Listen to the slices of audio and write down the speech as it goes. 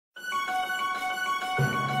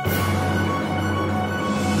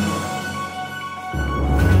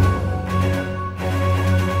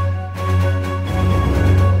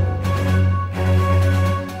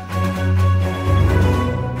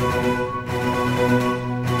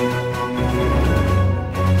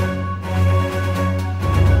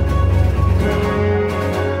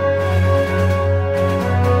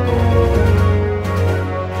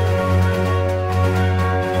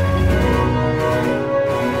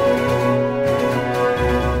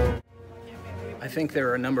I think there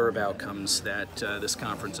are a number of outcomes that this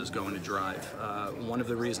conference is going to drive. One of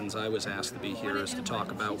the reasons I was asked to be here is to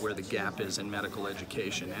talk about where the gap is in medical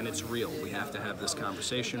education, and it's real. We have to have this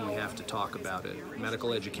conversation, we have to talk about it.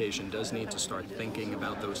 Medical education does need to start thinking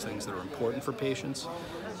about those things that are important for patients,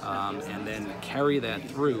 and then carry that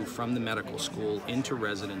through from the medical school into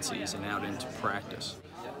residencies and out into practice.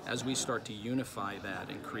 As we start to unify that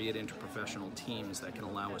and create interprofessional teams that can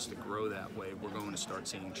allow us to grow that way, we're going to start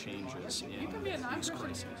seeing changes in these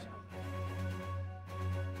crises.